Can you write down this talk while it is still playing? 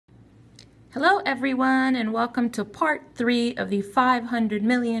Hello everyone, and welcome to part 3 of the 500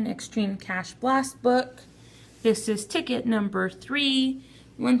 million Extreme Cash Blast book. This is ticket number 3.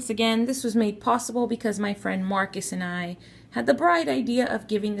 Once again, this was made possible because my friend Marcus and I had the bright idea of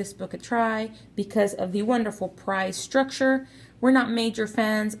giving this book a try because of the wonderful prize structure. We're not major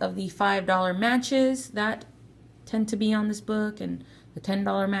fans of the $5 matches that tend to be on this book, and the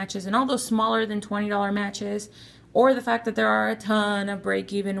 $10 matches, and all those smaller than $20 matches, or the fact that there are a ton of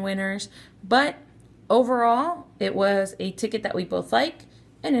break-even winners. But overall, it was a ticket that we both like,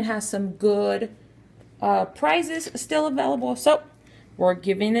 and it has some good prizes still available. So we're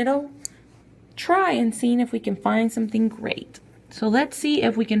giving it a try and seeing if we can find something great. So let's see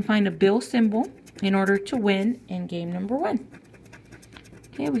if we can find a bill symbol in order to win in game number 1.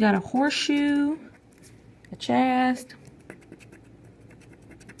 Okay, we got a horseshoe, a chest,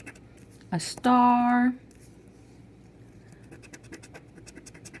 a star,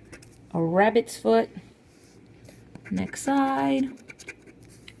 a rabbit's foot, next side,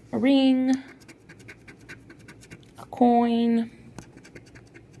 a ring, a coin,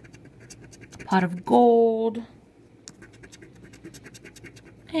 a pot of gold,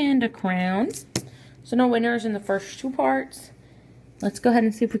 and a crown. So no winners in the first 2 parts. Let's go ahead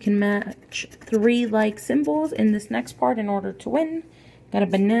and see if we can match 3 like symbols in this next part in order to win. Got a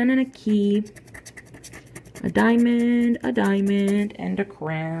banana and a key, a diamond, and a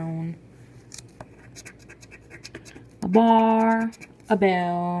crown. A bar, a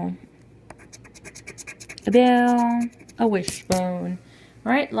bell, a wishbone.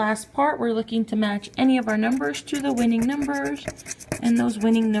 Alright, last part, we're looking to match any of our numbers to the winning numbers. And those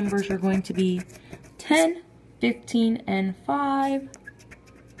winning numbers are going to be 10, 15, and 5.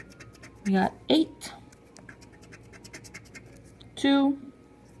 We got 8, 2,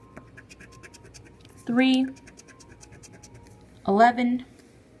 3, 11,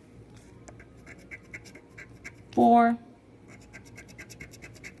 4,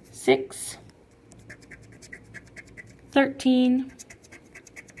 6, 13,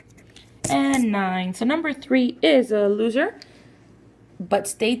 and 9. So number 3 is a loser. But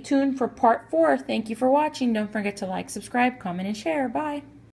stay tuned for part 4. Thank you for watching. Don't forget to like, subscribe, comment, and share. Bye.